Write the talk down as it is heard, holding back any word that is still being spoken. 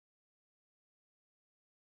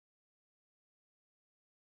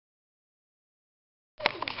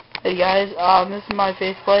Hey guys, this is my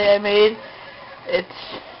faceplate I made. It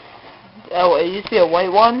used to be a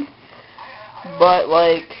white one, but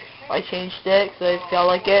like I changed it because I felt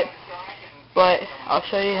like it. But I'll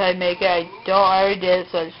show you how I make it. I already did it,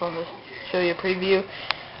 so I just wanted to show you a preview.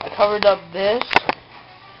 I covered up this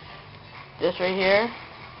right here,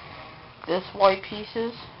 this white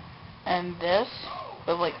pieces, and this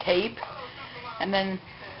with like tape, and then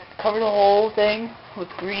cover the whole thing with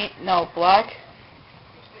black.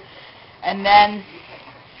 And then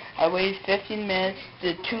I waited 15 minutes,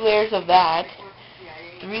 did 2 layers of that,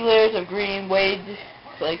 3 layers of green, waited,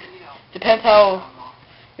 like, depends how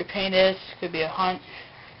your paint is, could be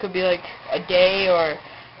could be like a day, or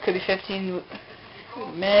could be 15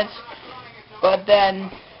 minutes, but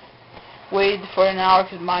then waited for an hour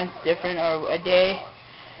because mine's different, or a day,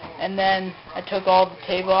 and then I took all the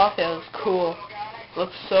tape off. It was cool. It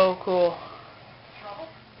looks so cool.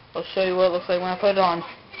 I'll show you what it looks like when I put it on.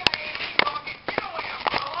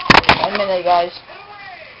 1 minute, guys.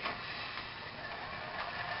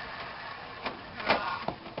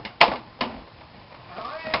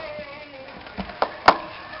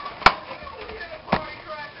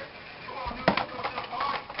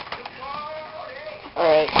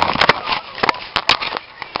 Alright.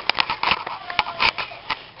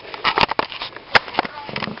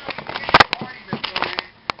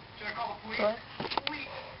 What?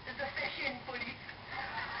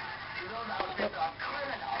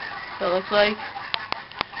 So it looks like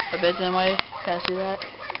a bit anyway. Can I see that?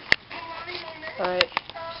 Alright.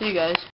 See you guys.